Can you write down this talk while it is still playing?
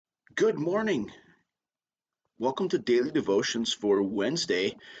Good morning. Welcome to Daily Devotions for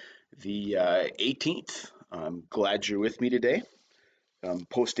Wednesday, the 18th. I'm glad you're with me today. I'm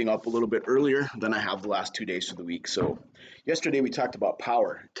posting up a little bit earlier than I have the last 2 days of the week. So, yesterday we talked about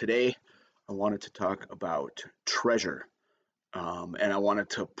power. Today, I wanted to talk about treasure. And I wanted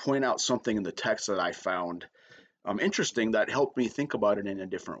to point out something in the text that I found interesting that helped me think about it in a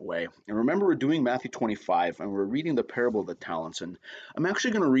different way. And remember, we're doing Matthew 25 and we're reading the parable of the talents. And I'm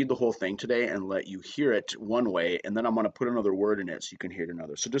actually going to read the whole thing today and let you hear it one way, and then I'm going to put another word in it so you can hear it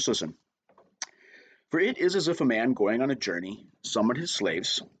another. So just listen. For it is as if a man going on a journey summoned his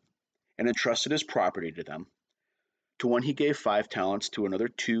slaves and entrusted his property to them. To one he gave 5 talents, to another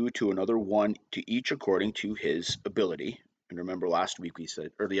 2, to another 1, to each according to his ability. And remember, last week we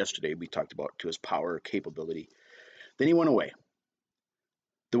said, or yesterday we talked about to his power or capability. Then he went away.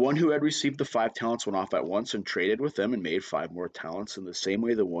 The one who had received the 5 talents went off at once and traded with them and made 5 more talents. In the same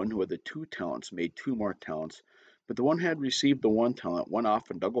way, the one who had the 2 talents made 2 more talents. But the one who had received the 1 talent went off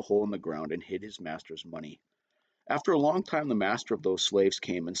and dug a hole in the ground and hid his master's money. After a long time, the master of those slaves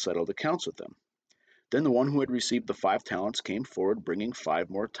came and settled accounts with them. Then the one who had received the 5 talents came forward, bringing 5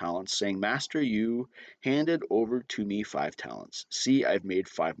 more talents, saying, Master, you handed over to me 5 talents. See, I've made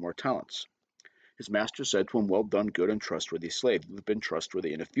 5 more talents. His master said to him, Well done, good and trustworthy slave. You've been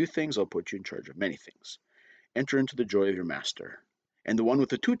trustworthy in a few things, I'll put you in charge of many things. Enter into the joy of your master. And the one with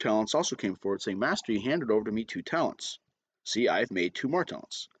the 2 talents also came forward, saying, Master, you handed over to me 2 talents. See, I have made 2 more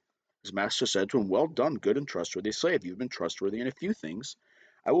talents. His master said to him, Well done, good and trustworthy slave. You've been trustworthy in a few things,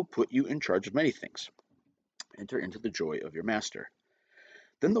 I will put you in charge of many things. Enter into the joy of your master.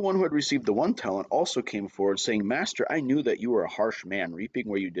 Then the one who had received the 1 talent also came forward, saying, Master, I knew that you were a harsh man, reaping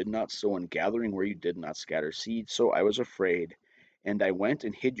where you did not sow and gathering where you did not scatter seed. So I was afraid, and I went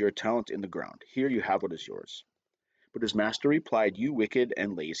and hid your talent in the ground. Here you have what is yours. But his master replied, You wicked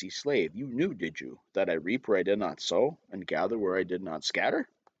and lazy slave, you knew, did you, that I reap where I did not sow and gather where I did not scatter?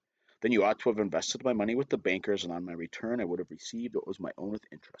 Then you ought to have invested my money with the bankers, and on my return I would have received what was my own with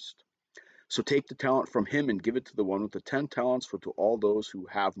interest. So take the talent from him and give it to the one with the 10 talents, for to all those who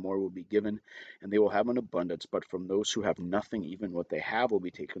have more will be given, and they will have an abundance. But from those who have nothing, even what they have will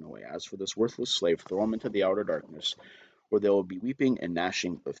be taken away. As for this worthless slave, throw him into the outer darkness, where there will be weeping and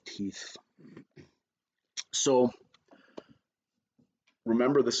gnashing of teeth. So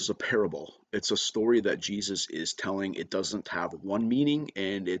remember, this is a parable. It's a story that Jesus is telling. It doesn't have one meaning,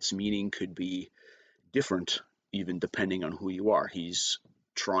 and its meaning could be different even depending on who you are. He's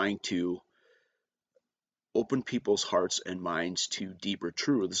trying to open people's hearts and minds to deeper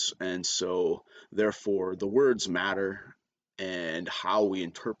truths, and so therefore the words matter, and how we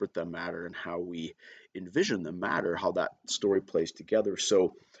interpret them matter, and how we envision them matter, how that story plays together.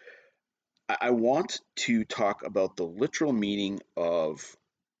 So I want to talk about the literal meaning of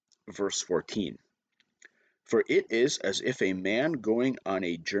verse 14. For it is as if a man going on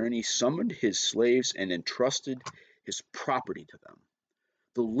a journey summoned his slaves and entrusted his property to them.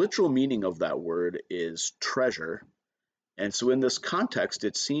 The literal meaning of that word is treasure. And so in this context,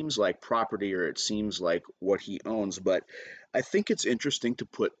 it seems like property, or it seems like what he owns. But I think it's interesting to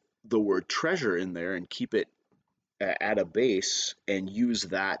put the word treasure in there and keep it at a base and use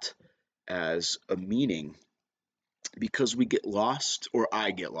that as a meaning, because we get lost, or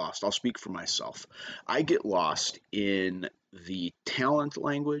I get lost. I'll speak for myself. I get lost in the talent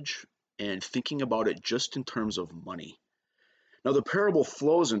language and thinking about it just in terms of money. Now, the parable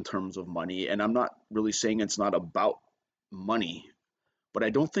flows in terms of money, and I'm not really saying it's not about money, but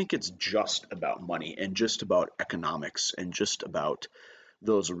I don't think it's just about money and just about economics and just about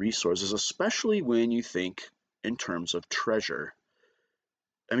those resources, especially when you think in terms of treasure.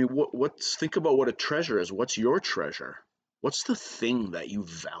 I mean, think about what a treasure is. What's your treasure? What's the thing that you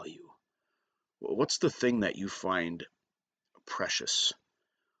value? What's the thing that you find precious?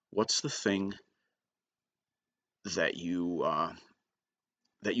 What's the thing that you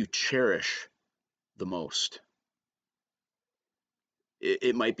cherish the most?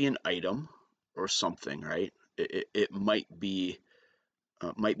 It might be an item or something, right? It might be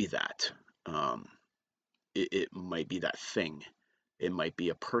that. Um, it might be that thing. It might be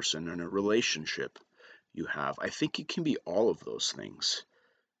a person and a relationship you have. I think it can be all of those things.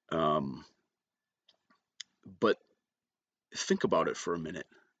 Um, but think about it for a minute.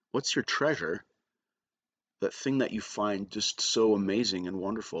 What's your treasure? That thing that you find just so amazing and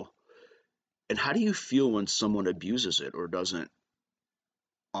wonderful. And how do you feel when someone abuses it, or doesn't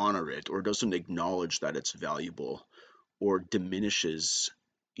honor it, or doesn't acknowledge that it's valuable, or diminishes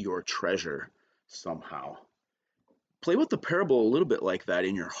your treasure somehow? Play with the parable a little bit like that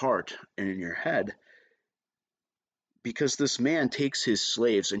in your heart and in your head. because this man takes his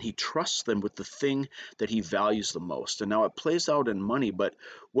slaves and he trusts them with the thing that he values the most. And now it plays out in money, but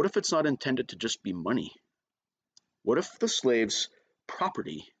what if it's not intended to just be money? What if the slave's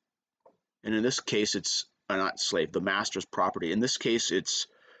property, and in this case, it's not slave, the master's property. In this case, it's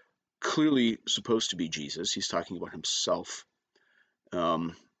clearly supposed to be Jesus. He's talking about himself.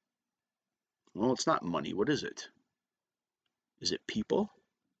 Um, well, it's not money. What is it? Is it people?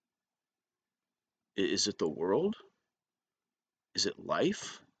 Is it the world? Is it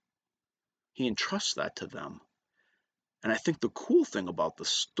life? He entrusts that to them. And I think the cool thing about the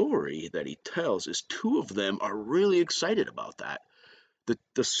story that he tells is two of them are really excited about that.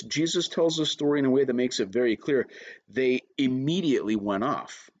 Jesus tells the story in a way that makes it very clear. They immediately went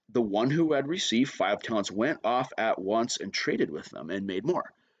off. The one who had received 5 talents went off at once and traded with them and made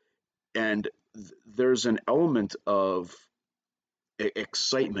more. And there's an element of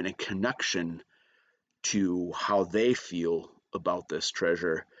excitement and connection to how they feel about this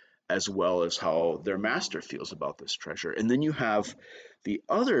treasure, as well as how their master feels about this treasure. And then you have the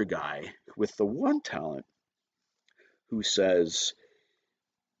other guy with the 1 talent who says,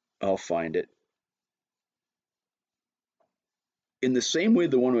 I'll find it. In the same way,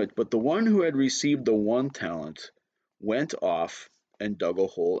 but the one who had received the 1 talent went off and dug a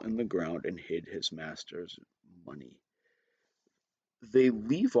hole in the ground and hid his master's money. They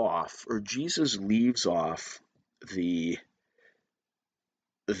leave off, or Jesus leaves off the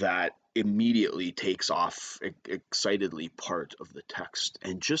that immediately takes off excitedly part of the text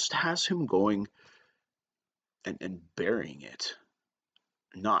and just has him going and burying it,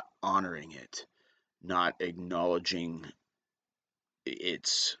 not honoring it, not acknowledging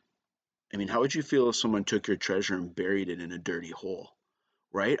its. I mean, how would you feel if someone took your treasure and buried it in a dirty hole,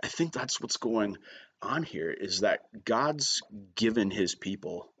 right? I think that's what's going on here, is that God's given his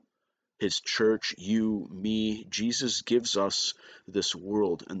people, his church, you, me. Jesus gives us this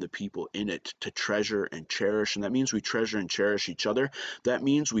world and the people in it to treasure and cherish. And that means we treasure and cherish each other. That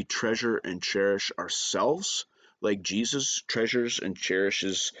means we treasure and cherish ourselves like Jesus treasures and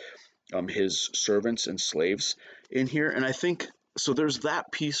cherishes his servants and slaves in here. And I think so there's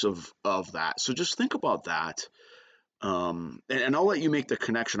that piece of that. So just think about that. And I'll let you make the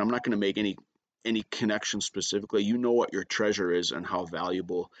connection. I'm not going to make any connection specifically. You know what your treasure is and how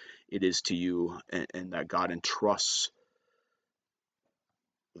valuable it is to you, and that God entrusts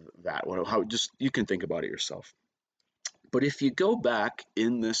that. How just you can think about it yourself. But if you go back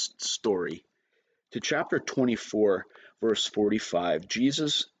in this story to chapter 24, verse 45,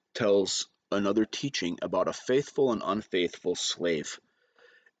 Jesus tells another teaching about a faithful and unfaithful slave.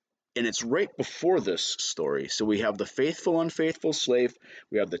 And it's right before this story. So we have the faithful, unfaithful slave,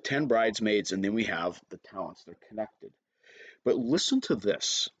 we have the 10 bridesmaids, and then we have the talents. They're connected. But listen to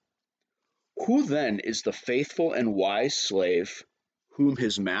this. Who then is the faithful and wise slave whom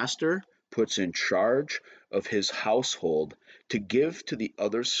his master puts in charge of his household to give to the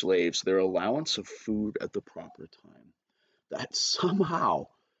other slaves their allowance of food at the proper time? That somehow,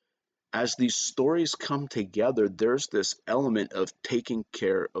 as these stories come together, there's this element of taking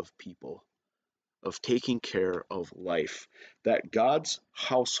care of people, of taking care of life. That God's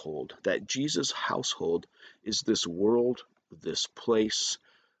household, that Jesus' household is this world, this place,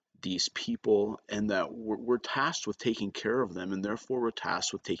 these people, and that we're tasked with taking care of them, and therefore we're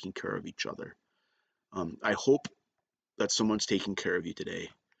tasked with taking care of each other. I hope that someone's taking care of you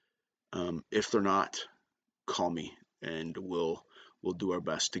today. If they're not, call me, and we'll do our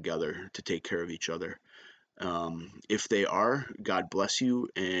best together to take care of each other. If they are, God bless you,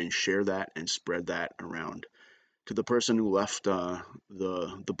 and share that and spread that around. To the person who left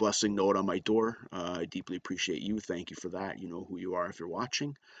the blessing note on my door, I deeply appreciate you. Thank you for that. You know who you are if you're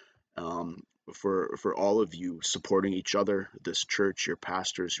watching. Um, for all of you supporting each other, this church, your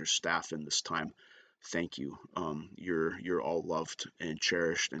pastors, your staff in this time, thank you. You're all loved and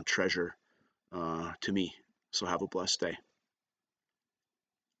cherished and treasure to me. So have a blessed day.